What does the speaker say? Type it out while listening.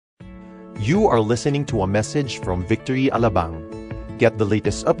You are listening to a message from Victory Alabang. Get the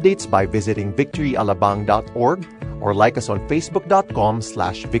latest updates by visiting victoryalabang.org or like us on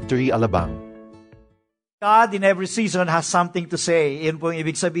facebook.com/victoryalabang. God in every season has something to say. Yun po yung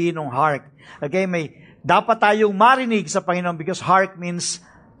ibig sabihin ng hark. Okay, dapat tayong marinig sa Panginoon because hark means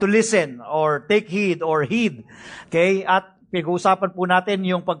to listen or take heed or heed. Okay, at pag-uusapan po natin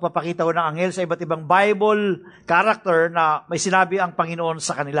yung pagpapakita ng anghel sa iba't ibang Bible character na may sinabi ang Panginoon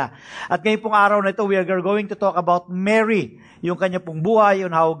sa kanila. At ngayon pong araw na ito, we are going to talk about Mary, yung kanya pong buhay,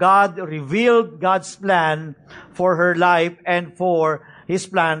 on how God revealed God's plan for her life and for His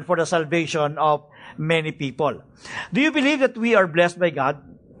plan for the salvation of many people. Do you believe that we are blessed by God?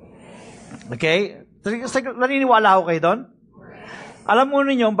 Okay? Naniniwala ako kayo doon? Alam mo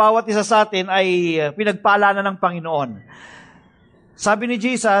ninyo, bawat isa sa atin ay pinagpaalala ng Panginoon. Sabi ni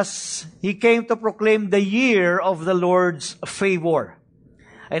Jesus, He came to proclaim the year of the Lord's favor.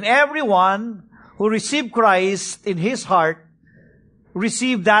 And everyone who received Christ in his heart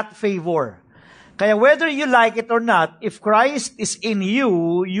received that favor. Kaya whether you like it or not, if Christ is in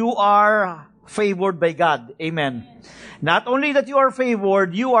you, you are favored by God. Amen. Not only that you are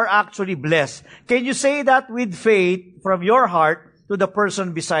favored, you are actually blessed. Can you say that with faith from your heart to the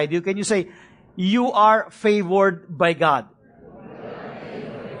person beside you? Can you say, you are favored by God?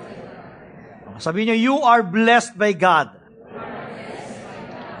 Sabi niyo, you are blessed by God.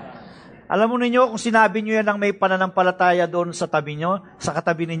 Alam mo ninyo, kung sinabi niyo yan ng may pananampalataya doon sa tabi niyo, sa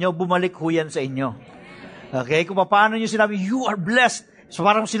katabi niyo, bumalik ho yan sa inyo. Okay? Kung paano niyo sinabi, you are blessed. So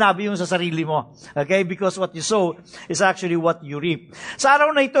parang sinabi yung sa sarili mo. Okay? Because what you sow is actually what you reap. Sa araw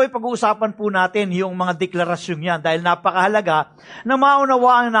na ito, pag-uusapan po natin yung mga deklarasyon yan dahil napakahalaga na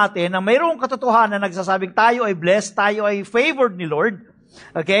maunawaan natin na mayroong katotohanan na nagsasabing tayo ay blessed, tayo ay favored ni Lord.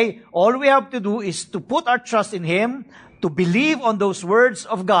 Okay? All we have to do is to put our trust in Him, to believe on those words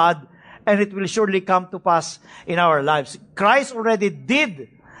of God, and it will surely come to pass in our lives. Christ already did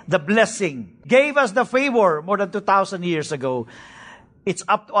the blessing, gave us the favor more than 2,000 years ago. It's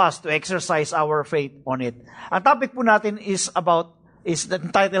up to us to exercise our faith on it. Ang topic po natin is the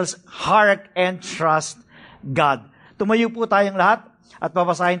titles, Hark and Trust God. Tumayo po tayong lahat at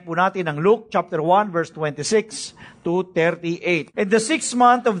babasahin po natin ang Luke chapter 1 verse 26 to 38. In the 6th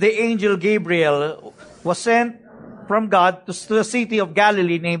month of the angel Gabriel was sent from God to the city of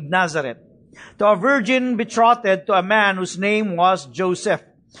Galilee named Nazareth, to a virgin betrothed to a man whose name was Joseph,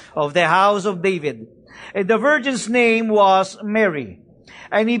 of the house of David. And the virgin's name was Mary.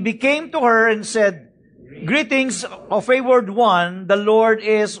 And he came to her and said, Greetings, O favored one, the Lord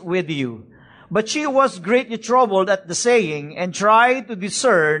is with you. But she was greatly troubled at the saying, and tried to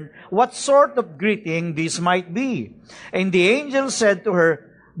discern what sort of greeting this might be. And the angel said to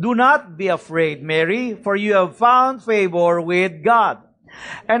her, Do not be afraid, Mary, for you have found favor with God.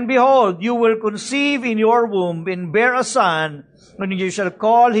 And behold, you will conceive in your womb and bear a son, and you shall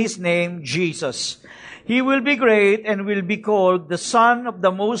call his name Jesus. He will be great and will be called the Son of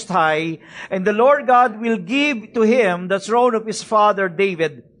the Most High, and the Lord God will give to him the throne of his father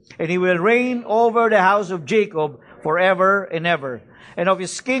David, and he will reign over the house of Jacob forever and ever. And of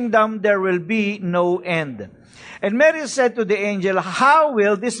his kingdom there will be no end. And Mary said to the angel, How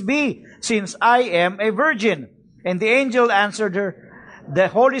will this be, since I am a virgin? And the angel answered her, The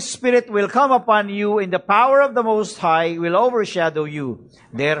Holy Spirit will come upon you, and the power of the Most High will overshadow you.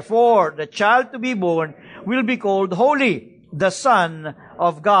 Therefore, the child to be born will be called Holy, the Son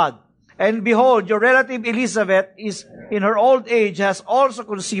of God. And behold, your relative Elizabeth is in her old age, has also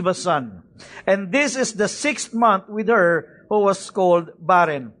conceived a son. And this is the 6th month with her who was called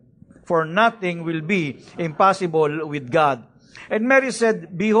barren. For nothing will be impossible with God. And Mary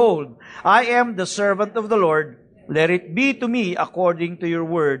said, Behold, I am the servant of the Lord. Let it be to me according to your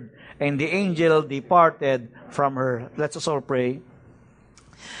word. And the angel departed from her. Let's us all pray.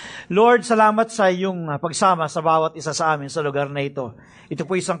 Lord, salamat sa iyong pagsama sa bawat isa sa amin sa lugar na ito. Ito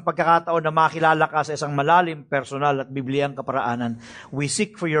po isang pagkakataon na makilala ka sa isang malalim, personal at bibliyang kaparaanan. We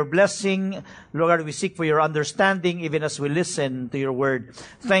seek for your blessing. Lord, we seek for your understanding even as we listen to your word.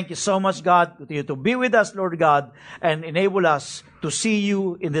 Thank you so much, God, to be with us, Lord God, and enable us to see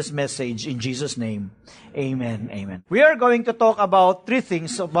you in this message. In Jesus' name, amen. Amen. We are going to talk about 3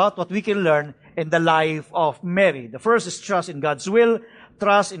 things about what we can learn in the life of Mary. The first is trust in God's will,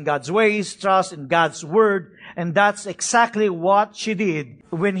 trust in God's ways, trust in God's word, and that's exactly what she did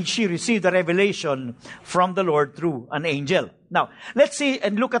when she received the revelation from the Lord through an angel. Now, let's see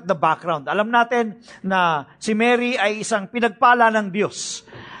and look at the background. Alam natin na si Mary ay isang pinagpala ng Diyos.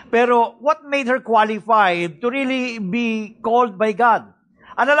 Pero what made her qualified to really be called by God?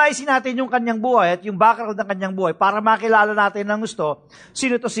 Analyzein natin yung kanyang buhay at yung background ng kanyang buhay para makilala natin ng gusto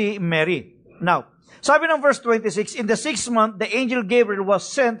sino to si Mary. Now, sabi ng verse 26, in the 6th month, the angel Gabriel was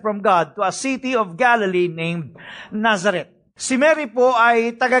sent from God to a city of Galilee named Nazareth. Si Mary po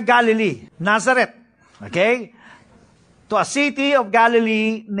ay taga-Galilee, Nazareth. Okay? To a city of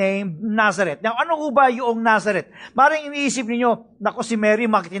Galilee named Nazareth. Now, ano ba yung Nazareth? Maring iniisip ninyo, naku si Mary,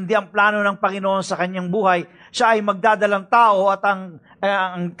 makitindi ang plano ng Panginoon sa kanyang buhay. Siya ay magdadalang tao at ang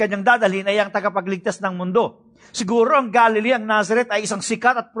kanyang dadalhin ay ang tagapagligtas ng mundo. Siguro ang Galilee, ang Nazareth ay isang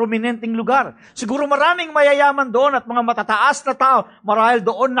sikat at prominenteng lugar. Siguro maraming mayayaman doon at mga matataas na tao. Marahil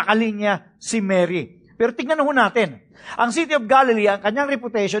doon nakalinya si Mary. Pero tignan ho natin. Ang City of Galilee, ang kanyang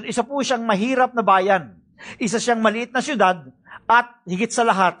reputation, isa po siyang mahirap na bayan. Isa siyang maliit na syudad at higit sa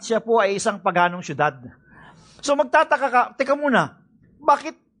lahat, siya po ay isang paganong syudad. So magtataka ka, teka muna,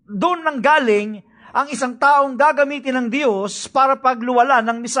 bakit doon nanggaling ang isang taong gagamitin ng Diyos para pagluwala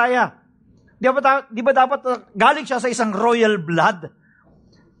ng Misaya? Di ba dapat galing siya sa isang royal blood?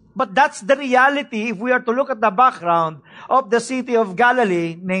 But that's the reality if we are to look at the background of the city of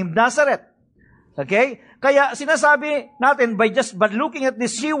Galilee named Nazareth. Okay? Kaya sinasabi natin, by looking at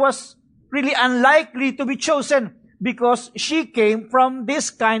this, she was really unlikely to be chosen because she came from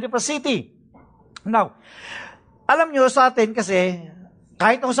this kind of a city. Now, alam nyo sa atin kasi,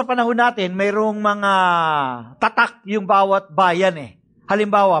 kahit sa panahon natin, mayroong mga tatak yung bawat bayan eh.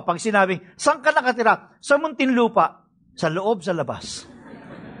 Halimbawa, pag sinabing, saan ka nakatira? Sa Muntinlupa. Sa loob, sa labas.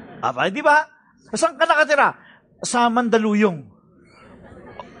 Di ba? Saan ka nakatira? Sa Mandaluyong.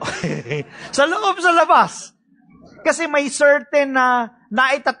 Sa loob, sa labas. Kasi may certain na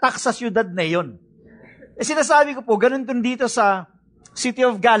naitatak sa syudad na yon. Sinasabi ko po, ganun dun dito sa City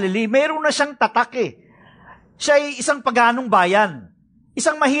of Galilee, mayroon na siyang tatak eh. Siya ay isang paganong bayan.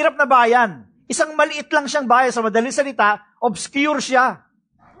 Isang mahirap na bayan. Isang maliit lang siyang bayan. Sa madaling salita, obscure siya.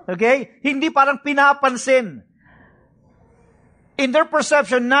 Okay? Hindi parang pinapansin. In their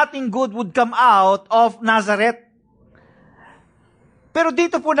perception, nothing good would come out of Nazareth. Pero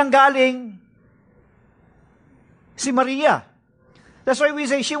dito po nanggaling si Maria. That's why we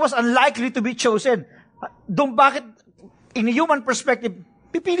say she was unlikely to be chosen. Doon bakit, in a human perspective,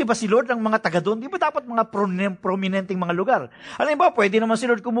 pipili ba si Lord ng mga taga doon? Di ba dapat mga prominenteng mga lugar? Alam ba, pwede naman si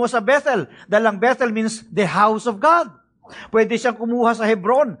Lord kumuha sa Bethel. Dahil ang Bethel means the house of God. Pwede siyang kumuha sa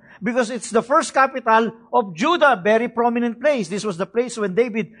Hebron because it's the first capital of Judah, very prominent place. This was the place when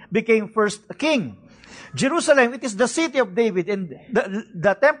David became first king. Jerusalem, it is the city of David and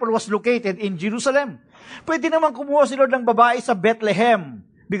the temple was located in Jerusalem. Pwede naman kumuha si Lord ng babae sa Bethlehem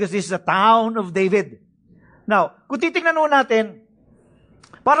because this is the town of David. Now, kung titingnan natin,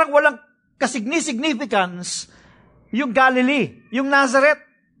 parang walang kasignificance yung Galilee, yung Nazareth.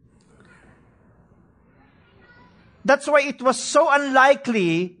 That's why it was so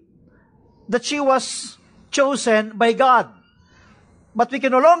unlikely that she was chosen by God. But we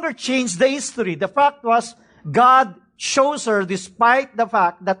can no longer change the history. The fact was, God chose her despite the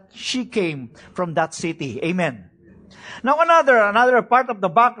fact that she came from that city. Amen. Now another part of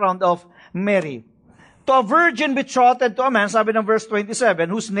the background of Mary. To a virgin betrothed to a man, sabi ng verse 27,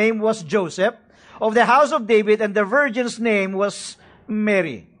 whose name was Joseph, of the house of David, and the virgin's name was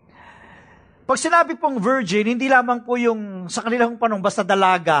Mary. Pag sinabi pong virgin, hindi lamang po yung sa kanilang panong basta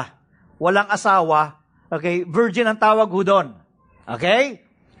dalaga, walang asawa, okay, virgin ang tawag ho doon. Okay?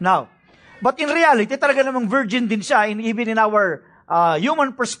 Now, but in reality, talaga namang virgin din siya, even in our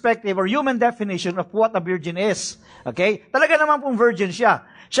human perspective or human definition of what a virgin is. Okay? Talaga naman pong virgin siya.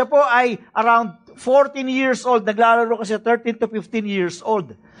 Siya po ay around 14 years old. Naglalaro kasi 13 to 15 years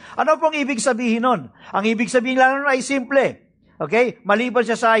old. Ano pong ibig sabihin nun? Ang ibig sabihin lang nun ay simple. Okay? Maliban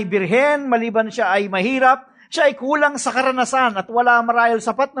siya sa ay birhen, maliban siya ay mahirap, siya ay kulang sa karanasan at wala marahil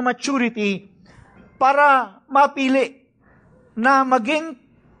sapat na maturity para mapili na maging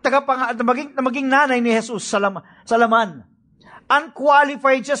maging nanay ni Jesus sa laman.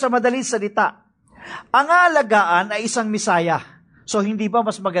 Unqualified siya sa madaling salita. Ang aalagaan ay isang Misaya. So, hindi ba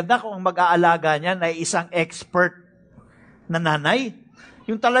mas maganda kung ang mag-aalaga niyan ay isang expert na nanay?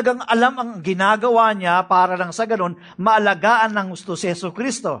 Yung talagang alam ang ginagawa niya para lang sa ganun, maalagaan ng gusto si Yesu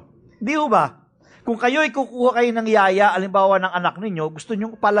Kristo. Di ba? Kung kayo'y kukuha kayo ng yaya, alimbawa ng anak ninyo, gusto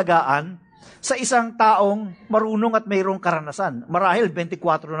niyong palagaan sa isang taong marunong at mayroong karanasan. Marahil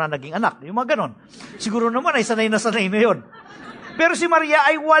 24 na naging anak. Yung mga ganon. Siguro naman ay sanay na yun. Pero si Maria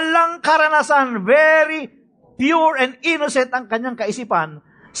ay walang karanasan. Very pure and innocent ang kanyang kaisipan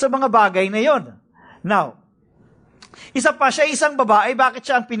sa mga bagay na yon. Now, isa pa siya isang babae, bakit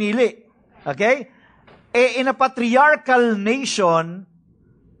siya ang pinili? Okay? In a patriarchal nation,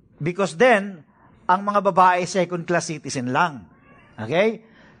 because then, ang mga babae second-class citizen lang. Okay?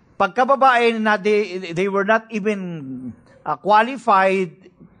 Pagkababae na they were not even qualified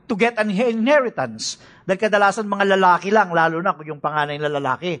to get an inheritance. Dahil kadalasan mga lalaki lang, lalo na kung yung panganay na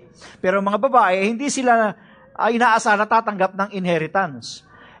lalaki. Pero mga babae, hindi sila inaasahan na tatanggap ng inheritance.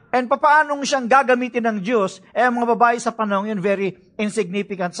 And papaanong siyang gagamitin ng Diyos, ang mga babae sa panahon yun, very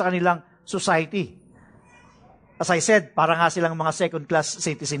insignificant sa kanilang society. As I said, para nga silang mga second-class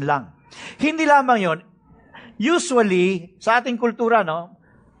citizen lang. Hindi lamang yon. Usually, sa ating kultura, no,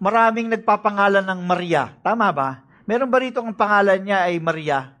 maraming nagpapangalan ng Maria. Tama ba? Meron ba rito ang pangalan niya ay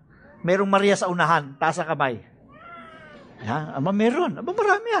Maria? Merong Maria sa unahan, taas ang kamay. Meron.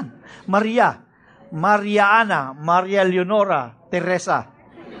 Marami yan. Maria, Maria Ana, Maria Leonora, Teresa,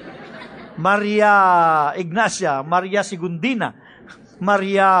 Maria Ignacia, Maria Segundina,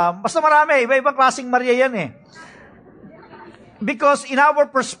 Maria, basta marami, iba-ibang klaseng Maria yan eh. Because in our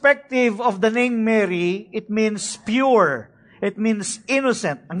perspective of the name Mary, it means pure. It means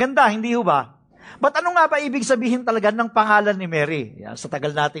innocent. Ang ganda, hindi ho ba? But ano nga ba ibig sabihin talaga ng pangalan ni Mary? Sa tagal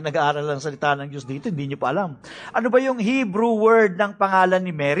nating nag-aaral ng salita ng Diyos dito, hindi nyo pa alam. Ano ba yung Hebrew word ng pangalan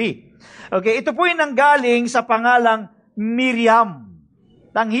ni Mary? Okay, ito po yung nanggaling sa pangalang Miriam.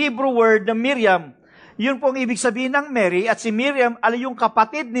 Ang Hebrew word na Miriam, yun po ang ibig sabihin ng Mary, at si Miriam ay yung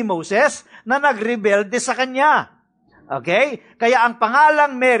kapatid ni Moses na nagrebelde sa kanya. Okay? Kaya ang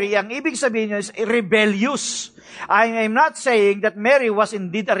pangalang Mary, ang ibig sabihin niya is rebellious. I am not saying that Mary was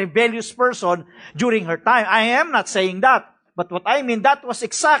indeed a rebellious person during her time. I am not saying that. But what I mean, that was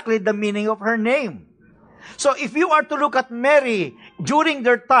exactly the meaning of her name. So if you are to look at Mary during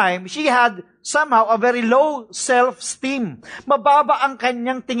their time, she had somehow a very low self-esteem. Mababa ang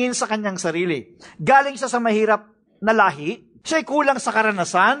kanyang tingin sa kanyang sarili. Galing siya sa mahirap na lahi. Siya'y kulang sa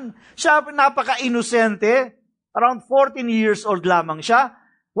karanasan. Siya napaka-inosente. Around 14 years old lamang siya.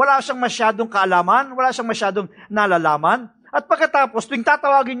 Wala siyang masyadong kaalaman, wala siyang masyadong nalalaman. At pagkatapos, tuwing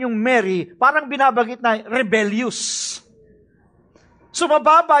tatawagin yung Mary, parang binabagit na rebellious. So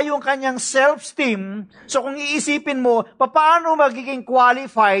mababa yung kanyang self-esteem. So kung iisipin mo, paano magiging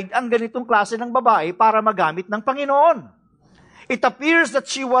qualified ang ganitong klase ng babae para magamit ng Panginoon? It appears that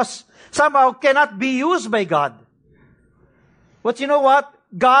she was somehow cannot be used by God. But you know what?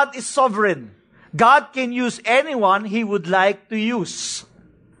 God is sovereign. God can use anyone He would like to use.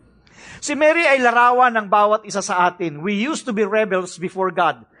 Si Mary ay larawan ng bawat isa sa atin. We used to be rebels before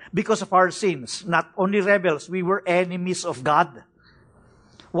God because of our sins. Not only rebels, we were enemies of God.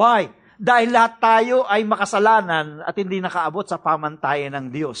 Why? Dahil lahat tayo ay makasalanan at hindi nakaabot sa pamantayan ng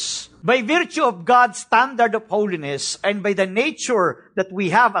Diyos. By virtue of God's standard of holiness and by the nature that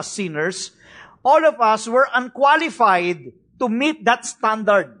we have as sinners, all of us were unqualified to meet that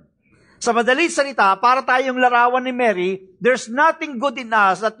standard. Sa madaling salita, para tayong larawan ni Mary, there's nothing good in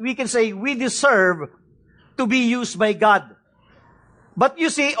us that we can say we deserve to be used by God. But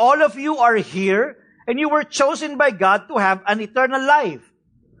you see, all of you are here, and you were chosen by God to have an eternal life.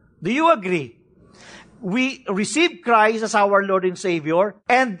 Do you agree? We received Christ as our Lord and Savior,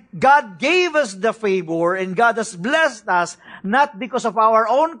 and God gave us the favor, and God has blessed us, not because of our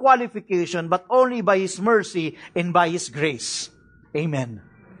own qualification, but only by His mercy and by His grace.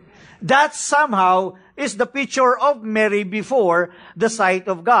 Amen. That somehow is the picture of Mary before the sight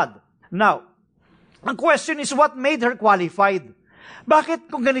of God. Now, ang question is, what made her qualified? Bakit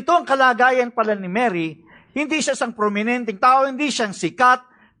kung ganito ang kalagayan pala ni Mary, hindi siya isang prominenteng tao, hindi siyang sikat,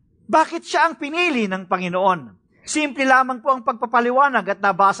 bakit siya ang pinili ng Panginoon? Simple lamang po ang pagpapaliwanag at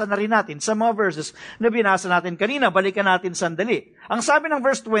nabasa na rin natin sa mga verses na binasa natin kanina. Balikan natin sandali. Ang sabi ng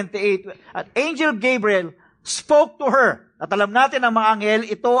verse 28, at Angel Gabriel spoke to her. At alam natin ang mga anghel,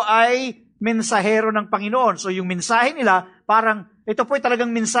 ito ay mensahero ng Panginoon. So yung mensahe nila, parang ito po ay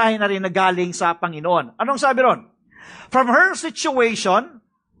talagang mensahe na rin na galing sa Panginoon. Anong sabi ron? From her situation,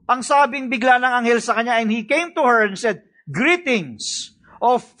 ang sabing bigla ng anghel sa kanya, and he came to her and said, Greetings,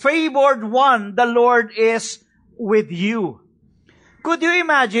 O favored one, the Lord is with you. Could you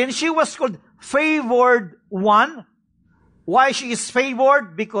imagine? She was called favored one. Why she is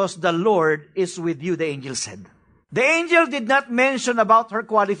favored? Because the Lord is with you, the angel said. The angel did not mention about her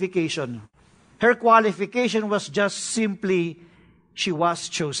qualification. Her qualification was just simply, she was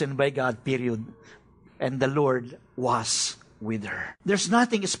chosen by God, period. And the Lord was with her. There's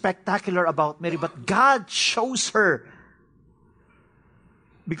nothing spectacular about Mary, but God chose her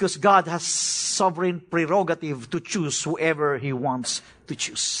because God has sovereign prerogative to choose whoever He wants to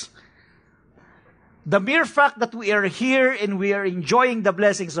choose. The mere fact that we are here and we are enjoying the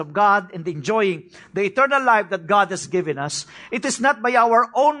blessings of God and enjoying the eternal life that God has given us, it is not by our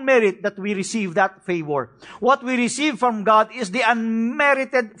own merit that we receive that favor. What we receive from God is the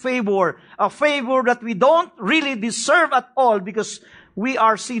unmerited favor, a favor that we don't really deserve at all because we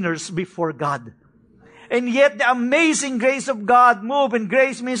are sinners before God. And yet the amazing grace of God moved, and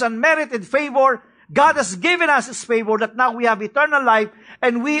grace means unmerited favor. God has given us His favor that now we have eternal life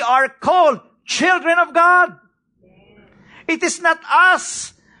and we are called children of God. It is not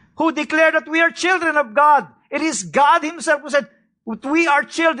us who declare that we are children of God. It is God Himself who said, we are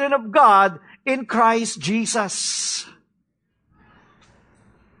children of God in Christ Jesus.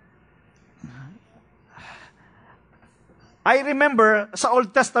 I remember, sa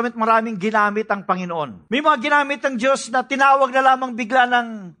Old Testament, maraming ginamit ang Panginoon. May mga ginamit ng Diyos na tinawag na lamang bigla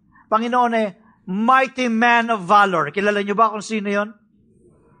ng Panginoon mighty man of valor. Kilala niyo ba kung sino yon?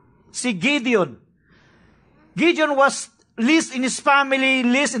 Si Gideon. Gideon was least in his family,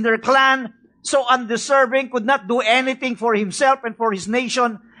 least in their clan, so undeserving, could not do anything for himself and for his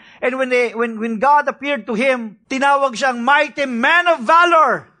nation. And when God appeared to him, tinawag siyang mighty man of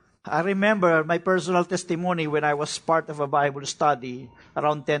valor. I remember my personal testimony when I was part of a Bible study,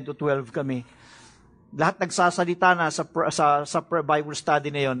 around 10 to 12 kami. Lahat nagsasalita na sa Bible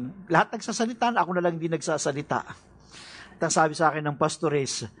study na yon. Lahat nagsasalita na, ako na lang hindi nagsasalita. At sabi sa akin ng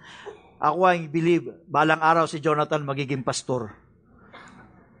pastores, ako ay believe, balang araw si Jonathan magiging pastor.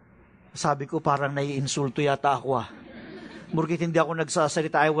 Sabi ko, parang naiinsulto yata ako. Murkit hindi ako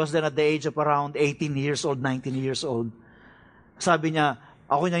nagsasalita. I was then at the age of around 18 years old, 19 years old. Sabi niya,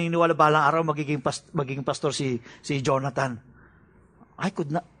 ako naniniwala balang araw magiging pastor si Jonathan. I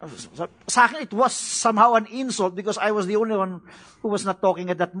could not. Sa akin, it was somehow an insult because I was the only one who was not talking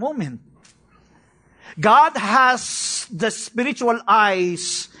at that moment. God has the spiritual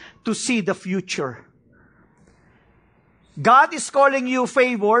eyes to see the future. God is calling you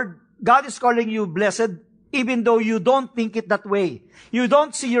favored. God is calling you blessed, even though you don't think it that way. You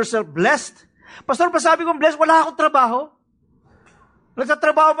don't see yourself blessed. Pastor, pasabi kong blessed, wala akong trabaho.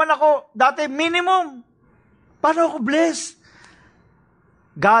 Nagtatrabaho man ako, dati minimum. Paano ako blessed?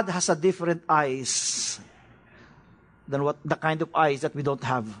 God has a different eyes than the kind of eyes that we don't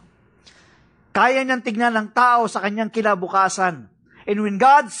have. Kaya niyang tignan ng tao sa kanyang kinabukasan. And when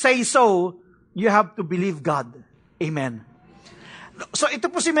God says so, you have to believe God. Amen. So ito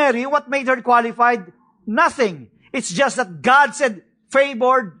po si Mary, what made her qualified? Nothing. It's just that God said,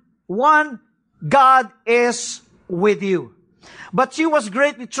 favored, one, God is with you. But she was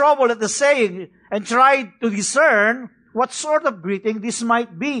greatly troubled at the saying and tried to discern what sort of greeting this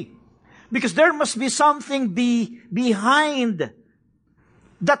might be. Because there must be something behind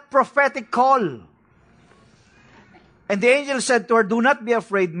that prophetic call. And the angel said to her, do not be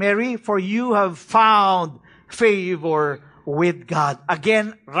afraid, Mary, for you have found favor with God.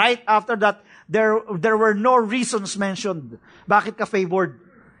 Again, right after that, there were no reasons mentioned. Bakit ka favored?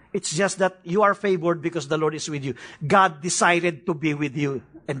 It's just that you are favored because the Lord is with you. God decided to be with you,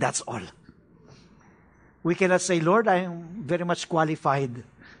 and that's all. We cannot say, Lord, I am very much qualified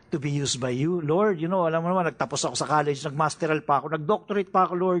to be used by you. Lord, alam mo naman, nagtapos ako sa college, nag-masteral pa ako, nag-doctorate pa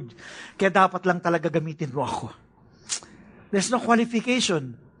ako, Lord. Kaya dapat lang talaga gamitin mo ako. There's no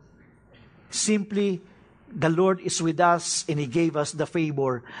qualification. Simply, the Lord is with us, and He gave us the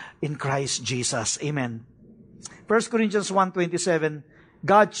favor in Christ Jesus. Amen. 1 Corinthians 1:27,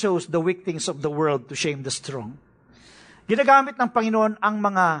 God chose the weak things of the world to shame the strong. Ginagamit ng Panginoon ang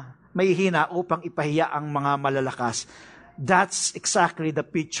mga mahihina upang ipahiya ang mga malalakas. That's exactly the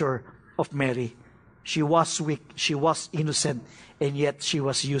picture of Mary. She was weak, she was innocent, and yet she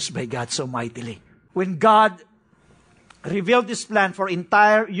was used by God so mightily. When God revealed this plan for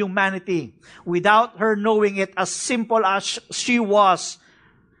entire humanity, without her knowing it, as simple as she was,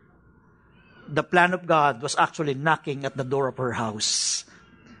 the plan of God was actually knocking at the door of her house.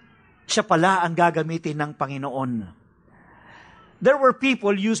 Siya pala ang gagamitin ng Panginoon. There were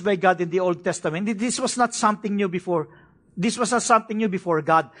people used by God in the Old Testament. This was not something new before. This was not something new before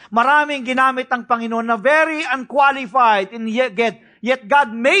God. Maraming ginamit ng Panginoon na very unqualified, and yet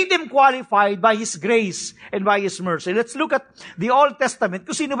God made them qualified by His grace and by His mercy. Let's look at the Old Testament.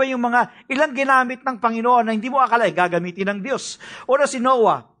 Kung sino ba yung ilang ginamit ng Panginoon na hindi mo akala gagamitin ng Diyos. Una si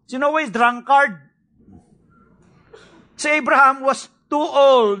Noah. Si Noah is drunkard. Si Abraham was too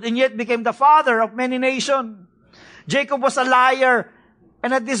old and yet became the father of many nations. Jacob was a liar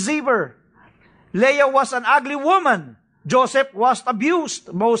and a deceiver. Leah was an ugly woman. Joseph was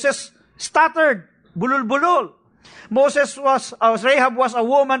abused. Moses stuttered. Bulul-bulul. Rahab was a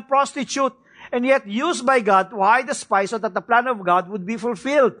woman prostitute and yet used by God to hide the spies so that the plan of God would be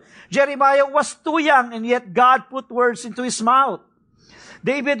fulfilled. Jeremiah was too young and yet God put words into his mouth.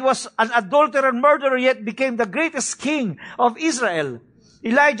 David was an adulterer and murderer, yet became the greatest king of Israel.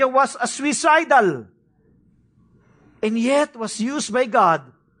 Elijah was a suicidal, and yet was used by God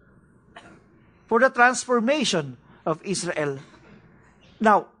for the transformation of Israel.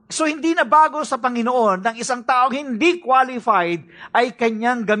 Now, so hindi na bago sa Panginoon ng isang taong hindi qualified ay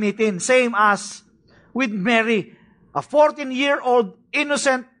kanyang gamitin. Same as with Mary, a 14-year-old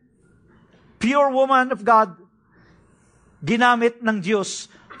innocent, pure woman of God, ginamit ng Diyos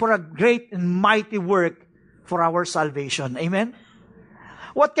for a great and mighty work for our salvation. Amen?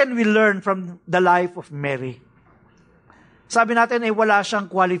 What can we learn from the life of Mary? Sabi natin ay wala siyang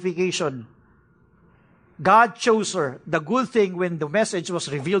qualification. God chose her. The good thing when the message was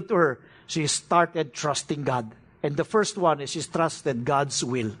revealed to her, she started trusting God. And the first one is she trusted God's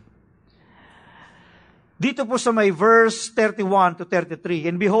will. Dito po sa may verse 31 to 33,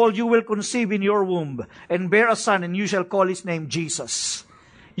 and behold, you will conceive in your womb, and bear a son, and you shall call his name Jesus.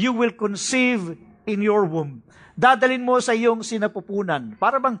 You will conceive in your womb. Dadalin mo sa iyong sinapupunan.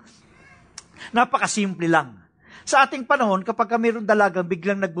 Para bang napakasimple lang. Sa ating panahon, kapag mayroong dalagang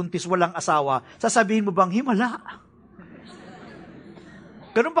biglang nagbuntis, walang asawa, sasabihin mo bang, himala?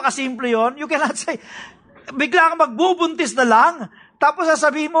 Ganun pa kasimple yun? You cannot say, bigla kang magbubuntis na lang, tapos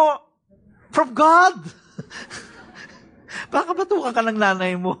sasabihin mo, from God. Baka batukan ka ng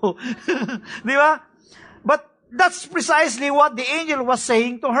nanay mo. Di ba? But that's precisely what the angel was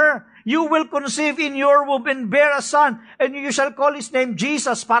saying to her. You will conceive in your womb and bear a son, and you shall call his name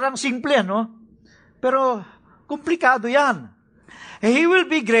Jesus. Parang simple, no? Pero komplikado yan. He will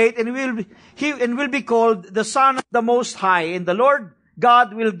be great and will be called the Son of the Most High. And the Lord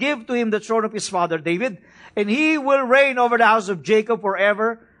God will give to him the throne of his father David, and he will reign over the house of Jacob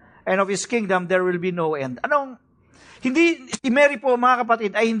forever, and of his kingdom there will be no end. Si Mary po, mga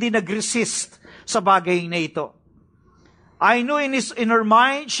kapatid, ay hindi nag-resist sa bagay na ito. I know in her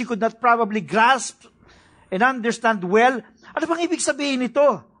mind, she could not probably grasp and understand well, ano bang ibig sabihin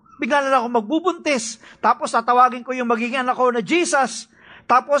nito? Bigla na lang ako magbubuntis. Tapos tatawagin ko yung magiging anak ko na Jesus.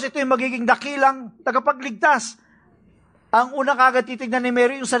 Tapos ito yung magiging dakilang tagapagligtas. Ang unang kagad titignan ni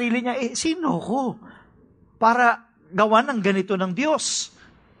Mary yung sarili niya, sino ko? Para gawan ng ganito ng Diyos.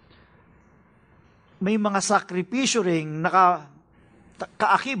 May mga sakripisyo ring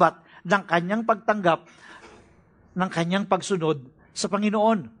kaakibat ng kanyang pagtanggap, ng kanyang pagsunod sa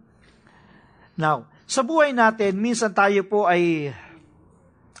Panginoon. Now, sa buhay natin, minsan tayo po ay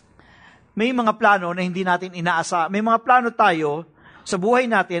may mga plano na hindi natin inaasa. May mga plano tayo sa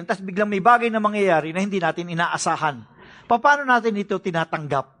buhay natin, tapos biglang may bagay na mangyayari na hindi natin inaasahan. Paano natin ito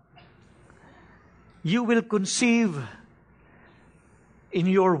tinatanggap? You will conceive in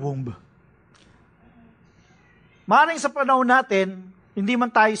your womb. Maaaring sa panahon natin, hindi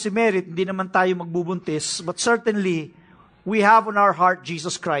man tayo si Mary, hindi naman tayo magbubuntis, but certainly, we have on our heart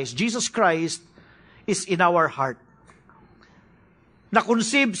Jesus Christ. Jesus Christ is in our heart.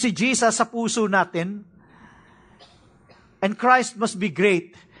 Na-conceive si Jesus sa puso natin, and Christ must be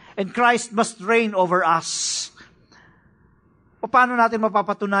great, and Christ must reign over us. Paano natin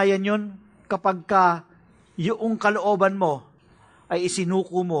mapapatunayan yun? Kapag yung kalooban mo ay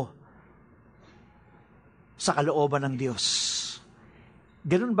isinuko mo sa kalooban ng Diyos.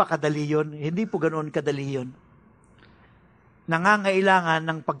 Ganun ba kadali yun? Hindi po ganun kadali yun. Nangangailangan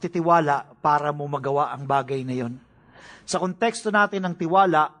ng pagtitiwala para mo magawa ang bagay na yun. Sa konteksto natin ng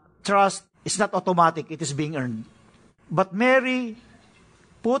tiwala, trust is not automatic, it is being earned. But Mary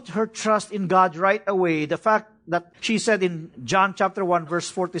put her trust in God right away. The fact that she said in John chapter 1, verse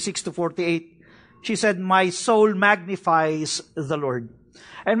 46 to 48, she said, my soul magnifies the Lord,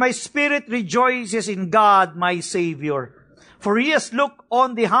 and my spirit rejoices in God, my Savior. For he has looked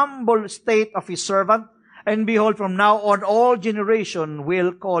on the humble state of his servant, and behold, from now on all generation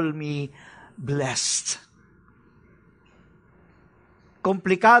will call me blessed.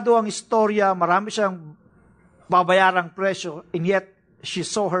 Komplikado ang istorya, marami siyang babayarang presyo, and yet she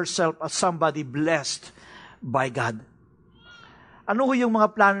saw herself as somebody blessed by God. Ano ho yung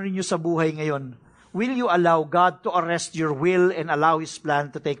mga plano ninyo sa buhay ngayon? Will you allow God to arrest your will and allow His plan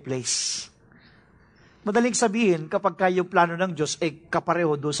to take place? Madaling sabihin, kapag yung plano ng Diyos ay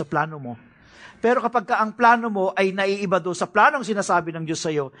kapareho doon sa plano mo. Pero kapag ang plano mo ay naiiba doon sa planong sinasabi ng Diyos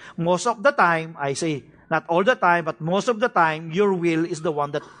sa iyo, most of the time, I say, not all the time, but most of the time, your will is the one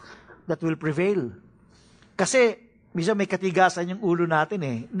that will prevail. Kasi, minsan may katigasan yung ulo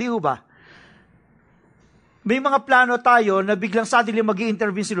natin Di ba? May mga plano tayo na biglang suddenly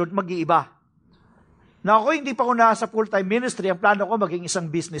mag-i-intervene si Lord, mag-iiba. Na ako, hindi pa ako nasa full-time ministry, ang plano ko maging isang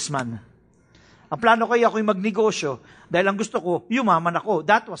businessman. Ang plano ko ay ako'y magnegosyo dahil ang gusto ko, yumaman ako.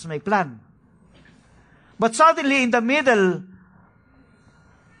 That was my plan. But suddenly, in the middle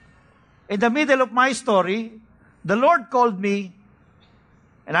of my story, the Lord called me,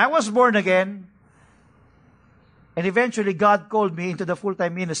 and I was born again, and eventually God called me into the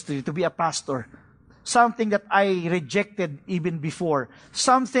full-time ministry to be a pastor. something that I rejected even before,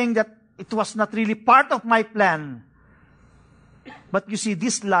 something that it was not really part of my plan. But you see,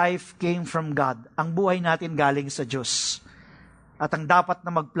 this life came from God. Ang buhay natin galing sa Diyos. At ang dapat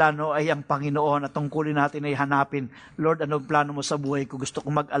na magplano ay ang Panginoon at tungkulin natin ay hanapin, Lord, anong plano mo sa buhay ko? Gusto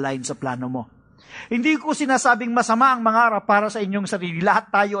kong mag-align sa plano mo. Hindi ko sinasabing masama ang mangarap para sa inyong sarili.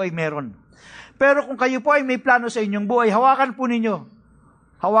 Lahat tayo ay meron. Pero kung kayo po ay may plano sa inyong buhay, hawakan po ninyo.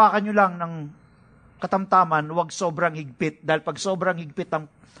 Hawakan nyo lang ng katamtaman, huwag sobrang higpit. Dahil pag sobrang higpit ang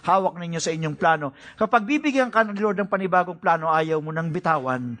hawak ninyo sa inyong plano, kapag bibigyan ka ng Lord ng panibagong plano, ayaw mo nang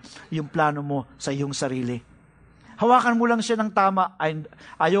bitawan yung plano mo sa iyong sarili. Hawakan mo lang siya ng tama.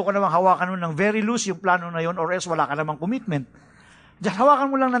 Ayaw ka namang hawakan mo ng very loose yung plano na yon, or else wala ka namang commitment. Diyan, hawakan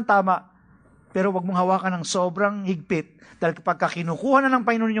mo lang ng tama. Pero wag mong hawakan ng sobrang higpit. Dahil kapag kinukuha na ng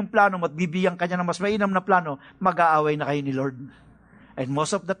Panginoon yung plano mo at bibigyan ka niya ng mas mainam na plano, mag-aaway na kayo ni Lord. And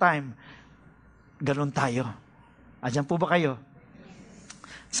most of the time, ganun tayo. Diyan po ba kayo?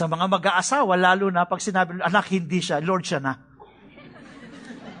 Sa mga mag-aasawa, lalo na pag sinabi, anak, hindi siya, Lord siya na.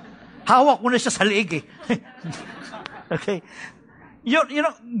 Hawak mo na siya sa leeg eh. Okay? You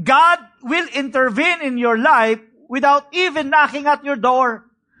know, God will intervene in your life without even knocking at your door.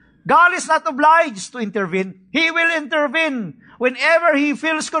 God is not obliged to intervene. He will intervene whenever He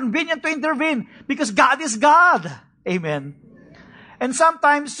feels convenient to intervene because God is God. Amen. And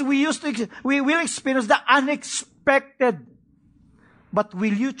sometimes we will experience the unexpected. But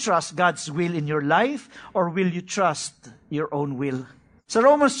will you trust God's will in your life or will you trust your own will? So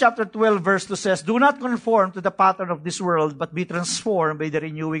Romans chapter 12 verse 2 says, do not conform to the pattern of this world, but be transformed by the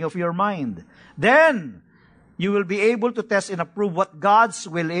renewing of your mind. Then, you will be able to test and approve what God's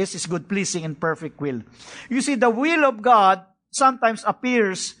will is, His good, pleasing, and perfect will. You see, the will of God sometimes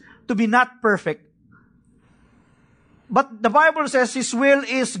appears to be not perfect. But the Bible says His will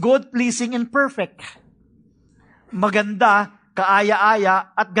is good, pleasing, and perfect. Maganda,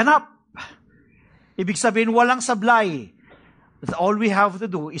 kaaya-aya, at ganap. Ibig sabihin, walang sablay. All we have to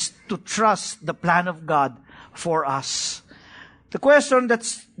do is to trust the plan of God for us. The question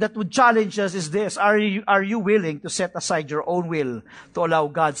that would challenge us is this: Are you willing to set aside your own will to allow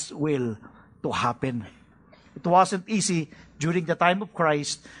God's will to happen? It wasn't easy during the time of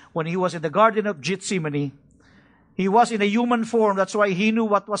Christ when He was in the Garden of Gethsemane. He was in a human form. That's why He knew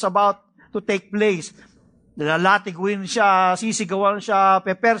what was about to take place. Lalatiguin siya, sisigawan siya,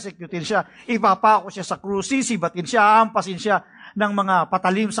 pepersecutin siya, ipapako siya sa krus, sisibatin siya, hampasin siya ng mga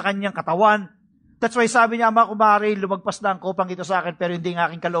patalim sa kanyang katawan. That's why sabi niya, Ama, kumari, lumagpas na ang kopang ito sa akin, pero hindi ang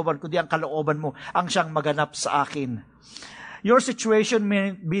aking kalooban, kundi ang kalooban mo ang siyang maganap sa akin. Your situation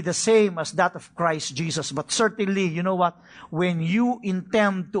may be the same as that of Christ Jesus, but certainly, you know what? When you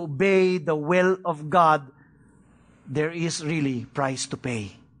intend to obey the will of God, there is really price to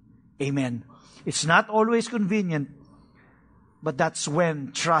pay. Amen. It's not always convenient, but that's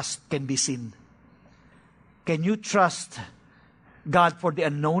when trust can be seen. Can you trust God for the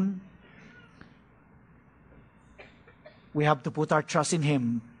unknown? We have to put our trust in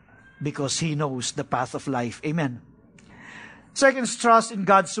Him because He knows the path of life. Amen. Second, trust in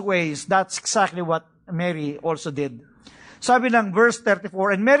God's ways. That's exactly what Mary also did. Sabi ng verse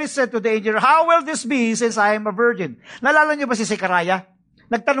 34, and Mary said to the angel, how will this be since I am a virgin? Nalala niyo ba si Zechariah?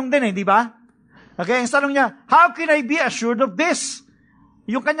 Nagtanong din di ba? Okay, ang tanong niya, how can I be assured of this?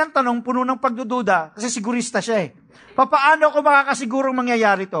 Yung kanyang tanong, puno ng pagdududa, kasi sigurista siya Papaano ako makakasigurong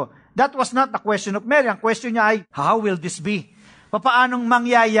mangyayari to? That was not the question of Mary. Ang question niya ay, how will this be? Papaanong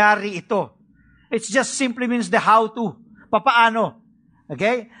mangyayari ito? It just simply means the how to. Papaano?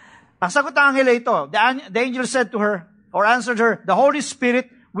 Okay? Ang sagot ng anghel ito, the angel said to her, or answered her, the Holy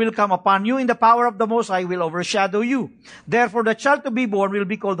Spirit will come upon you, in the power of the Most High will overshadow you. Therefore, the child to be born will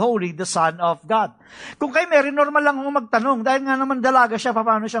be called Holy, the Son of God. Kung kay Mary, normal lang akong magtanong, dahil nga naman dalaga siya,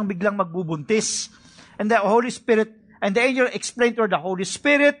 paano siyang biglang magbubuntis? And the Holy Spirit, and the angel explained to her, the Holy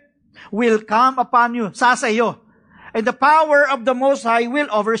Spirit will come upon you, sasayo. And the power of the Most High will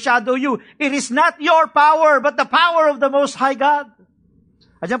overshadow you. It is not your power, but the power of the Most High God.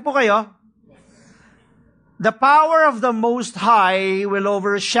 Ayan po kayo. The power of the Most High will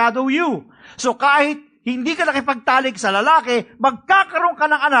overshadow you. So kahit hindi ka nakipagtalik sa lalaki, magkakaroon ka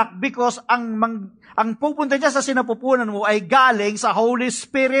ng anak because ang pupunta niya sa sinapupunan mo ay galing sa Holy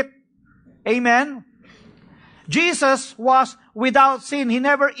Spirit. Amen? Jesus was without sin. He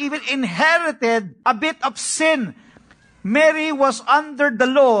never even inherited a bit of sin. Mary was under the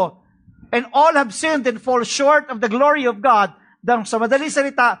law, and all have sinned and fall short of the glory of God. Sa madaling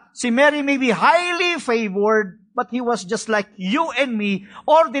salita, si Mary may be highly favored, but he was just like you and me,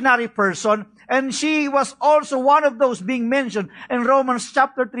 ordinary person. And she was also one of those being mentioned in Romans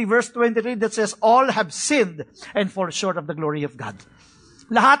chapter 3, verse 23 that says, all have sinned and fall short of the glory of God.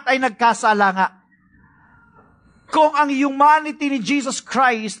 Lahat ay nagkasala nga. Kung ang humanity ni Jesus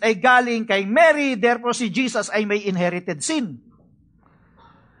Christ ay galing kay Mary, therefore si Jesus ay may inherited sin.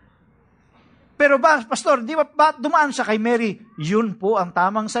 Pero pastor, di ba dumaan siya kay Mary? Yun po ang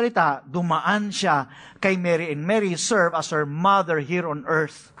tamang salita. Dumaan siya kay Mary, and Mary served as her mother here on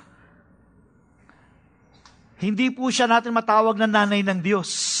earth. Hindi po siya natin matawag na nanay ng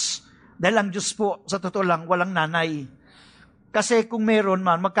Diyos. Dahil ang Diyos po, sa totoo lang, walang nanay. Kasi kung meron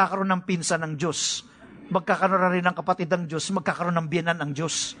man, magkakaroon ng pinsan ng Diyos. Magkakaroon rin ng kapatid ng Diyos, magkakaroon ng biyanan ng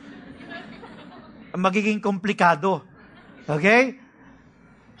Diyos. Magiging komplikado. Okay?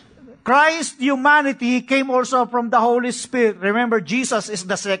 Christ's humanity came also from the Holy Spirit. Remember, Jesus is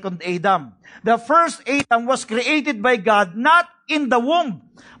the second Adam. The first Adam was created by God, not in the womb,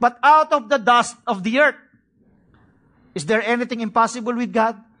 but out of the dust of the earth. Is there anything impossible with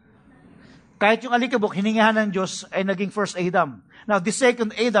God? Kahit yung alikabok, hiningahan ng Diyos, ay naging first Adam. Now, the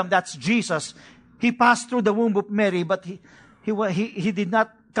second Adam, that's Jesus. He passed through the womb of Mary, but he did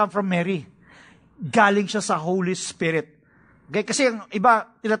not come from Mary. Galing siya sa Holy Spirit. Okay? Kasi ang iba,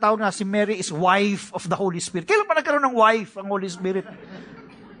 tinatawag na si Mary is wife of the Holy Spirit. Kailan pa nagkaroon ng wife ang Holy Spirit?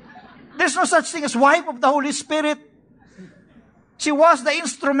 There's no such thing as wife of the Holy Spirit. She was the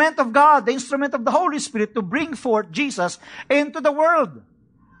instrument of God, the instrument of the Holy Spirit to bring forth Jesus into the world.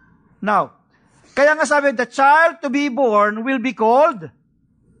 Now, kaya nga sabi, the child to be born will be called,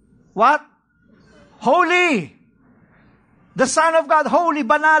 what? Holy. The Son of God, holy,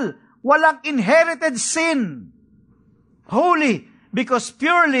 banal. Walang inherited sin. Holy, because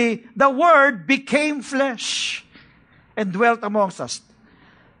purely the Word became flesh and dwelt amongst us.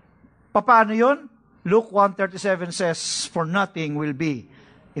 Paano yun? Luke 1:37 says, for nothing will be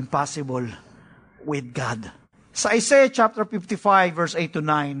impossible with God. Sa Isaiah chapter 55, verse 8 to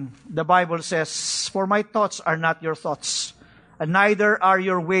 9, the Bible says, for my thoughts are not your thoughts, and neither are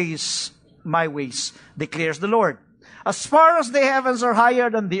your ways my ways, declares the Lord. As far as the heavens are higher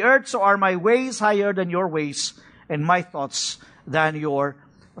than the earth, so are my ways higher than your ways, and my thoughts than your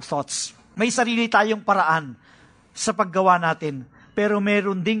thoughts. May sarili tayong paraan sa paggawa natin, pero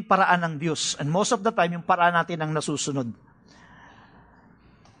meron ding paraan ng Diyos. And most of the time, yung paraan natin ang nasusunod.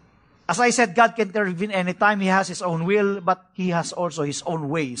 As I said, God can intervene anytime. He has His own will, but He has also His own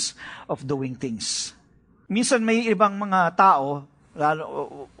ways of doing things. Minsan may ibang mga tao,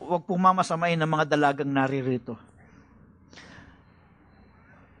 lalo, wag pong mamasamain ng mga dalagang naririto.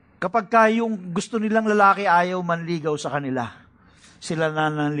 Kapag yung gusto nilang lalaki ayaw manligaw sa kanila, sila na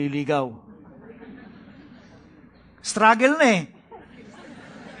nanliligaw. Struggle na eh.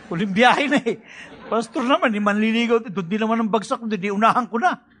 Uling biyahe na eh. Pastor naman, manliligaw, doon di naman ang bagsak, di unahan ko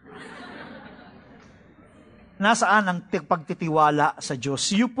na. Nasaan ang pagtitiwala sa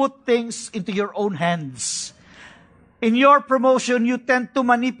Diyos? You put things into your own hands. In your promotion, you tend to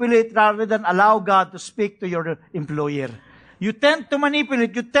manipulate rather than allow God to speak to your employer. You tend to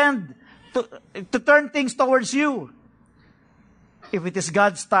manipulate. You tend to turn things towards you. If it is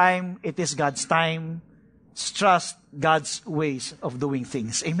God's time, it is God's time. Trust God's ways of doing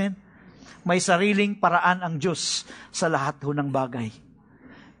things. Amen? May sariling paraan ang Diyos sa lahat ng bagay.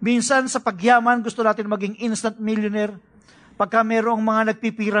 Minsan sa pagyaman, gusto natin maging instant millionaire. Pagka mayroong mga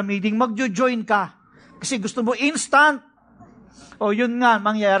nagpipiramiding, magjo-join ka. Kasi gusto mo instant. O yun nga,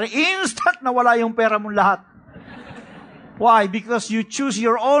 mangyari. Instant na wala yung pera mong lahat. Why? Because you choose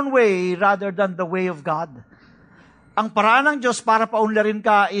your own way rather than the way of God. Ang paraan ng Diyos para paunlarin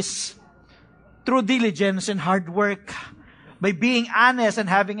ka is through diligence and hard work. By being honest and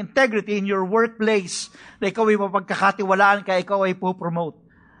having integrity in your workplace, na ikaw ay mapagkakatiwalaan ka, ikaw ay po-promote.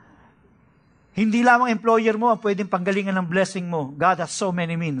 Hindi lamang employer mo ang pwedeng panggalingan ng blessing mo. God has so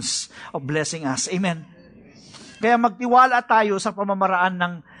many means of blessing us. Amen? Kaya magtiwala tayo sa pamamaraan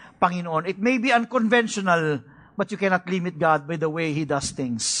ng Panginoon. It may be unconventional, but you cannot limit God by the way He does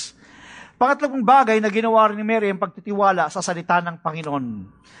things. Pangatlong bagay na ginawa rin ni Mary ang pagtitiwala sa salita ng Panginoon.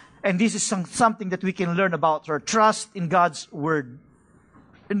 And this is something that we can learn about her. Trust in God's word.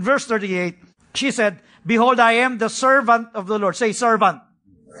 In verse 38, she said, behold, I am the servant of the Lord. Say, servant.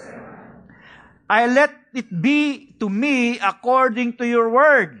 I let it be to me according to your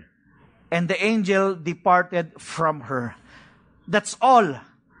word. And the angel departed from her. That's all.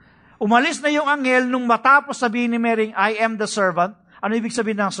 Umalis na yung anghel nung matapos sabihin ni Mary, I am the servant. Ano ibig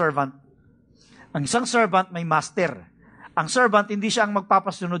sabihin ng servant? Ang isang servant may master. Ang servant, hindi siya ang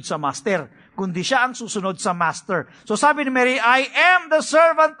magpapasunod sa master, kundi siya ang susunod sa master. So sabi ni Mary, I am the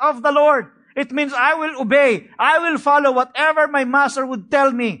servant of the Lord. It means I will obey. I will follow whatever my master would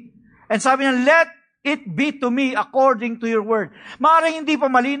tell me. And sabi niya, let it be to me according to your word. Maaaring hindi pa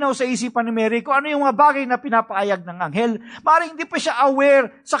malinaw sa isipan ni Mary kung ano yung mga bagay na pinapaayag ng anghel. Maaaring hindi pa siya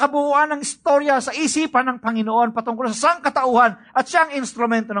aware sa kabuuan ng istorya sa isipan ng Panginoon patungkol sa sangkatauhan at siyang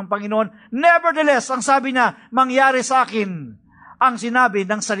instrumento ng Panginoon. Nevertheless, ang sabi niya, mangyari sa akin ang sinabi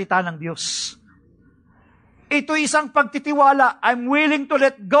ng salita ng Diyos. Ito isang pagtitiwala. I'm willing to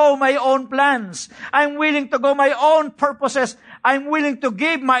let go my own plans. I'm willing to go my own purposes. I'm willing to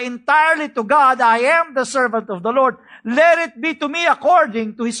give my entirely to God. I am the servant of the Lord. Let it be to me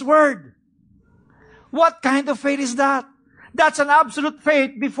according to His word. What kind of faith is that? That's an absolute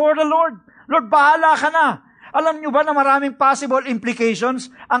faith before the Lord. Lord, bahala ka na. Alam niyo ba na maraming possible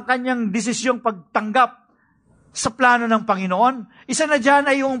implications ang kanyang desisyong pagtanggap sa plano ng Panginoon? Isa na dyan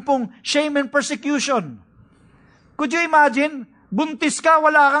ay yung pong shame and persecution. Could you imagine? Buntis ka,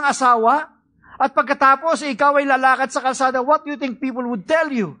 wala kang asawa, at pagkatapos, ikaw ay lalakad sa kalsada, what do you think people would tell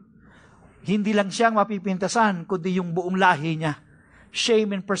you? Hindi lang siyang mapipintasan, kundi yung buong lahi niya.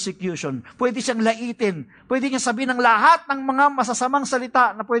 Shame and persecution. Pwede siyang laitin. Pwede niya sabihin ng lahat ng mga masasamang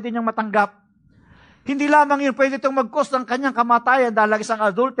salita na pwede niyang matanggap. Hindi lamang yun, pwede itong mag-cause ng kanyang kamatayan dahil isang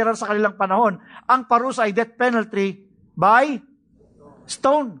adulterer sa kanilang panahon. Ang parusa ay death penalty by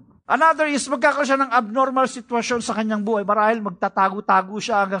stone. Another is, magkakaroon siya ng abnormal sitwasyon sa kanyang buhay. Marahil magtatago-tago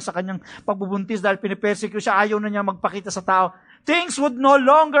siya hanggang sa kanyang pagbubuntis dahil pinipersecute siya, ayaw na niya magpakita sa tao. Things would no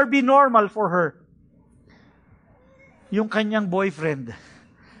longer be normal for her. Yung kanyang boyfriend,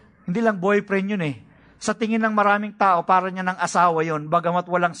 hindi lang boyfriend yun eh. Sa tingin ng maraming tao, para niya ng asawa yun, bagamat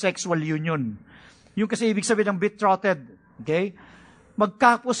walang sexual union. Yung kasi ibig sabihin ng betrothed. Okay?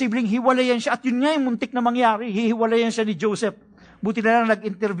 Magkaposibleng hiwalayan siya. At yun nga yung muntik na mangyari. Hihiwalayan siya ni Joseph. Buti na lang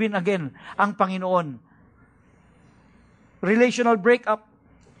nag-intervene again ang Panginoon. Relational breakup,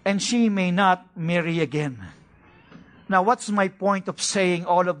 and she may not marry again. Now, what's my point of saying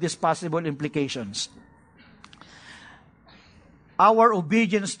all of these possible implications? Our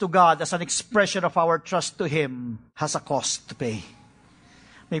obedience to God as an expression of our trust to Him has a cost to pay.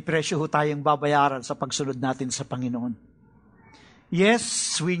 May presyo ho tayong babayaran sa pagsunod natin sa Panginoon.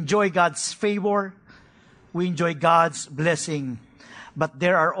 Yes, we enjoy God's favor. We enjoy God's blessing. But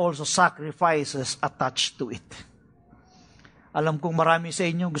there are also sacrifices attached to it. Alam kong marami sa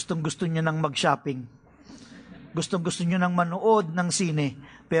inyo, gustong-gusto nyo nang mag-shopping. Gustong-gusto nyo nang manood ng sine.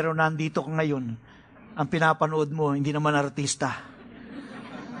 Pero nandito ka ngayon, ang pinapanood mo, hindi naman artista.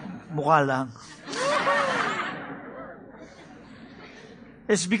 Mukha lang.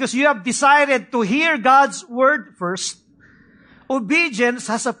 It's because you have decided to hear God's word first. Obedience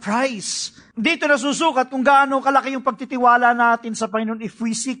has a price. Dito nasusukat kung gaano kalaki yung pagtitiwala natin sa Panginoon if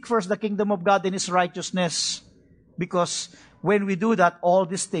we seek first the kingdom of God and His righteousness. Because when we do that, all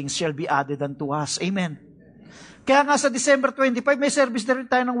these things shall be added unto us. Amen. Kaya nga sa December 25, may service na rin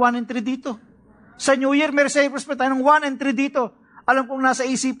tayo ng 1 and 3 dito. Sa New Year, may service pa tayo ng 1 and 3 dito. Alam kong nasa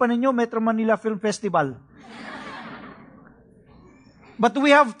isipan ninyo, Metro Manila Film Festival. But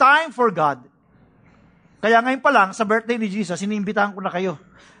we have time for God. Kaya ngayon pa lang, sa birthday ni Jesus, iniimbitahan ko na kayo.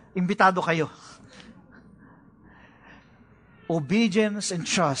 Imbitado kayo. Obedience and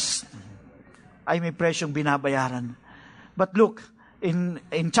trust ay may presyong binabayaran. But look, in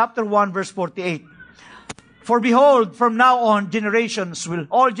chapter 1, verse 48, for behold, from now on,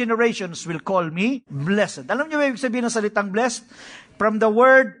 all generations will call me blessed. Alam niyo ba ibig sabihin ng salitang blessed? From the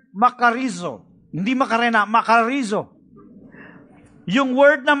word makarizo. Hindi makarena, makarizo. Yung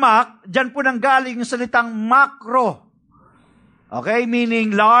word na mak, dyan po nang galing yung salitang makro. Okay?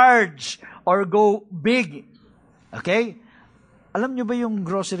 Meaning large or go big. Okay? Alam nyo ba yung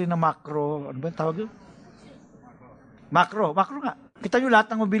grocery na macro? Ano ba yung tawag yun? Macro. Macro nga. Kita nyo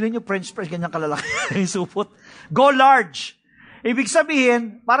lahat ng mabili nyo, French fries, ganyan kalalaki. Yung supot. Go large. Ibig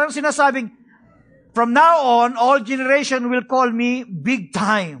sabihin, parang sinasabing, from now on, all generation will call me big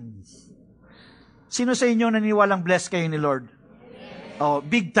time. Sino sa inyo naniniwalang blessed kayo ni Lord? Oh,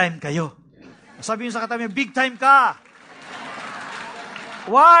 big time kayo. Sabi nyo sa katabi, big time ka.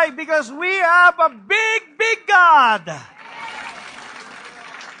 Why? Because we have a big, big God.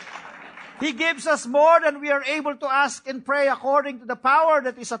 He gives us more than we are able to ask and pray according to the power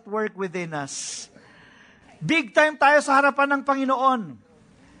that is at work within us. Big time tayo sa harapan ng Panginoon.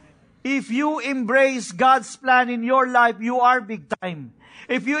 If you embrace God's plan in your life, you are big time.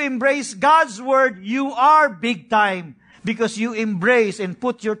 If you embrace God's word, you are big time because you embrace and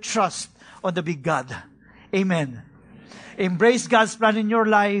put your trust on the big God. Amen. Embrace God's plan in your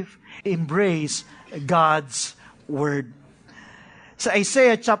life. Embrace God's word. Sa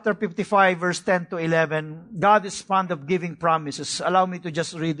Isaiah chapter 55, verse 10 to 11, God is fond of giving promises. Allow me to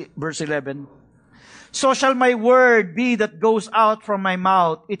just read verse 11. So shall my word be that goes out from my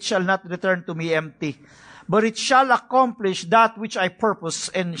mouth. It shall not return to me empty, but it shall accomplish that which I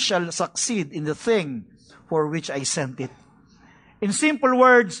purpose and shall succeed in the thing for which I sent it. In simple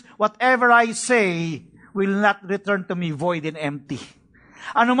words, whatever I say will not return to me void and empty.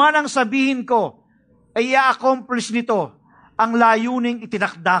 Ano man ang sabihin ko, ay i-accomplish nito ang layuning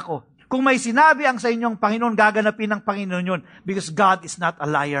itinakda ko. Kung may sinabi ang sa inyong Panginoon, gaganapin ng Panginoon yun because God is not a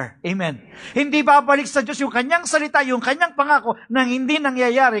liar. Amen. Hindi babalik sa Diyos yung kanyang salita, yung kanyang pangako nang hindi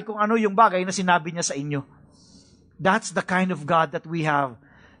nangyayari kung ano yung bagay na sinabi niya sa inyo. That's the kind of God that we have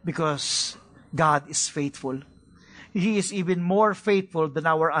because God is faithful. He is even more faithful than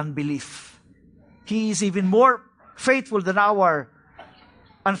our unbelief. He is even more faithful than our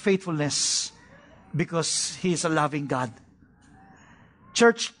unfaithfulness because He is a loving God.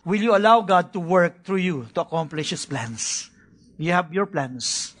 Church, will you allow God to work through you to accomplish His plans? You have your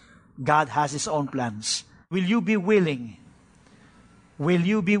plans. God has His own plans. Will you be willing? Will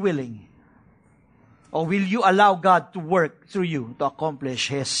you be willing? Or will you allow God to work through you to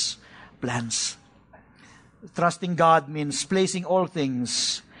accomplish His plans? Trusting God means placing all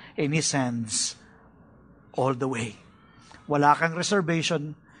things in His hands all the way. Wala kang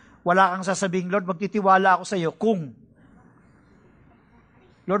reservation. Wala kang sasabing, Lord, magtitiwala ako sa iyo kung.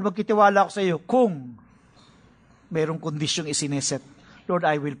 Lord, magtitiwala ako sa iyo kung mayroong kondisyong isineset. Lord,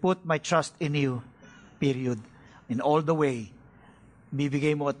 I will put my trust in you, period. In all the way,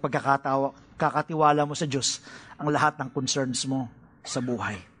 bibigay mo at kakatiwala mo sa Diyos ang lahat ng concerns mo sa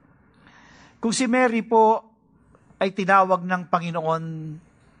buhay. Kung si Mary po ay tinawag ng Panginoon,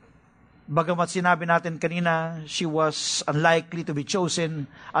 bagamat sinabi natin kanina, she was unlikely to be chosen,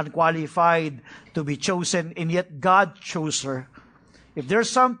 unqualified to be chosen, and yet God chose her. If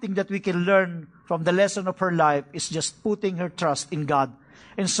there's something that we can learn from the lesson of her life, is just putting her trust in God.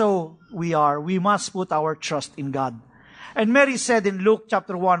 And so we must put our trust in God. And Mary said in Luke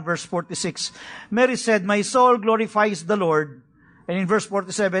chapter 1, verse 46, Mary said, my soul glorifies the Lord. And in verse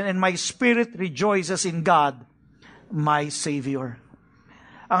 47, and my spirit rejoices in God, my Savior.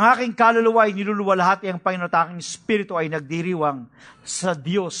 Ang aking kaluluwa ay niluluwalhati ang Panginoon at aking spirito ay nagdiriwang sa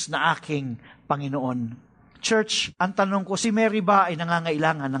Diyos na aking Panginoon. Church, ang tanong ko, si Mary ba ay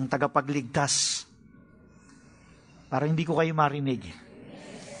nangangailangan ng tagapagligtas? Para hindi ko kayo marinig.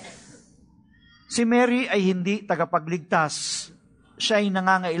 Si Mary ay hindi tagapagligtas. Siya ay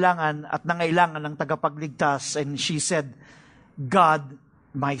nangangailangan at nangailangan ng tagapagligtas. And she said, God,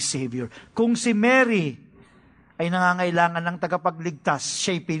 my Savior. Kung si Mary ay nangangailangan ng tagapagligtas,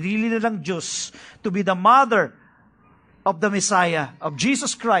 siya ay pinili na ng Diyos to be the mother of the Messiah, of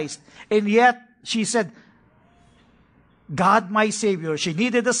Jesus Christ. And yet, she said, God, my Savior. She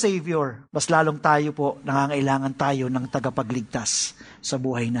needed a Savior. Mas lalong tayo po, nangangailangan tayo ng tagapagligtas sa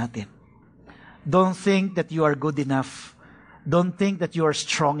buhay natin. Don't think that you are good enough. Don't think that you are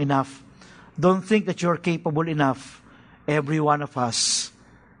strong enough. Don't think that you are capable enough. Every one of us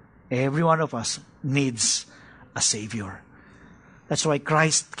needs a Savior. That's why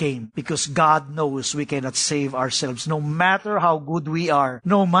Christ came, because God knows we cannot save ourselves. No matter how good we are,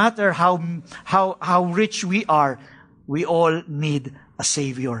 no matter how rich we are, we all need a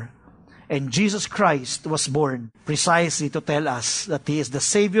Savior. And Jesus Christ was born precisely to tell us that He is the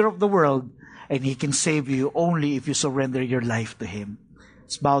Savior of the world, and He can save you only if you surrender your life to Him.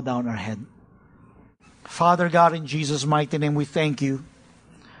 Let's bow down our head. Father God, in Jesus' mighty name, we thank you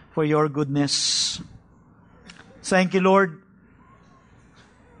for your goodness. Thank you, Lord,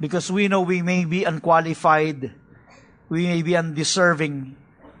 because we know we may be unqualified, we may be undeserving,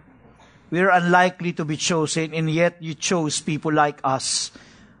 we are unlikely to be chosen, and yet you chose people like us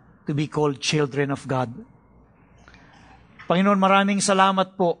to be called children of God. Panginoon, maraming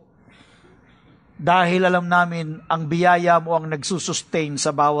salamat po dahil alam namin ang biyaya mo ang nagsusustain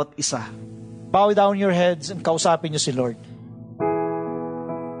sa bawat isa. Bow down your heads and kausapin niyo si Lord.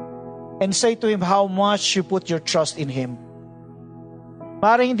 And say to Him how much you put your trust in Him.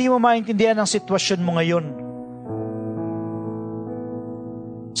 Parang hindi mo maintindihan ang sitwasyon mo ngayon.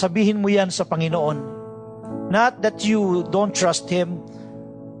 Sabihin mo yan sa Panginoon. Not that you don't trust Him,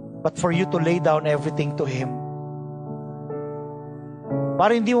 but for you to lay down everything to Him.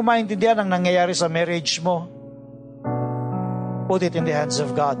 Para hindi mo maintindihan ang nangyayari sa marriage mo, put it in the hands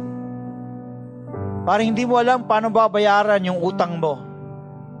of God. Para hindi mo alam paano babayaran yung utang mo,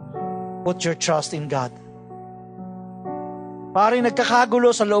 put your trust in God. Para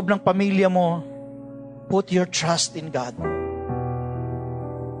nagkakagulo sa loob ng pamilya mo, put your trust in God.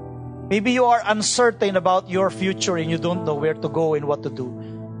 Maybe you are uncertain about your future and you don't know where to go and what to do.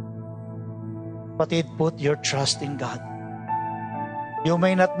 But put your trust in God. You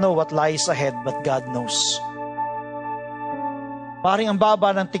may not know what lies ahead, but God knows. Maring ang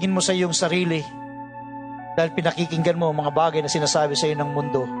baba ng tingin mo sa iyong sarili dahil pinakikinggan mo ang mga bagay na sinasabi sa iyo ng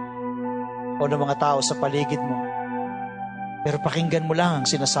mundo o ng mga tao sa paligid mo. Pero pakinggan mo lang ang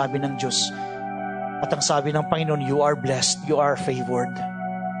sinasabi ng Diyos. At ang sabi ng Panginoon, you are blessed, you are favored.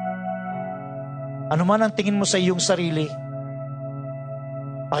 Ano man ang tingin mo sa iyong sarili,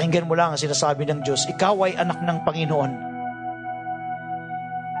 pakinggan mo lang ang sinasabi ng Diyos. Ikaw ay anak ng Panginoon.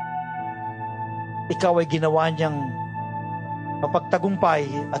 Ikaw ay ginawa niyang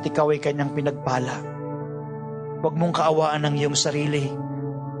mapagtagumpay at ikaw ay kanyang pinagpala. Huwag mong kaawaan ang iyong sarili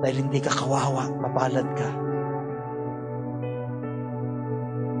dahil hindi ka kawawa, mapalad ka.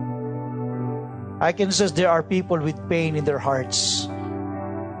 I can sense there are people with pain in their hearts.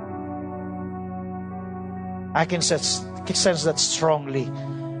 I can sense that strongly.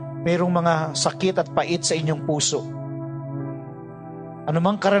 Mayroong mga sakit at pait sa inyong puso.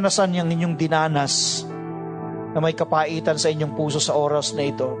 Anumang karanasan yung inyong dinanas na may kapaitan sa inyong puso sa oras na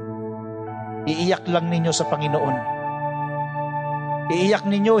ito, iiyak lang ninyo sa Panginoon. Iiyak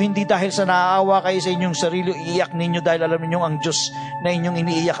ninyo hindi dahil sa naaawa kayo sa inyong sarili, iiyak ninyo dahil alam ninyo ang Diyos na inyong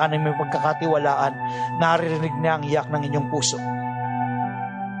iniiyakan ay may pagkakatiwalaan, naririnig niya ang iyak ng inyong puso.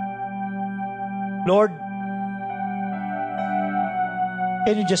 Lord,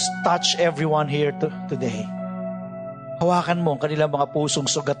 can you just touch everyone here today? Hawakan mo ang kanilang mga pusong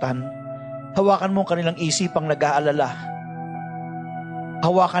sugatan. Hawakan mo ang kanilang isipang nag-aalala.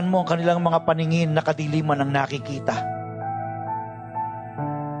 Hawakan mo ang kanilang mga paningin na kadiliman ang nakikita.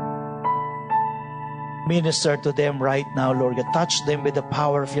 Minister to them right now, Lord. Touch them with the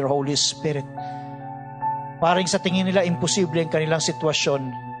power of your Holy Spirit. Paring sa tingin nila imposible ang kanilang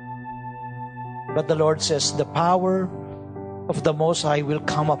sitwasyon. But the Lord says, the power of the Most High will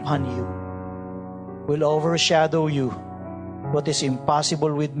come upon you, will overshadow you. What is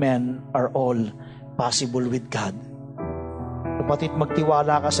impossible with men are all possible with God. Kapatid,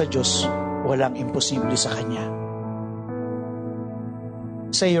 magtiwala ka sa Diyos, walang imposible sa Kanya.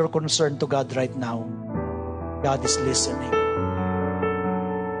 Say your concern to God right now. God is listening.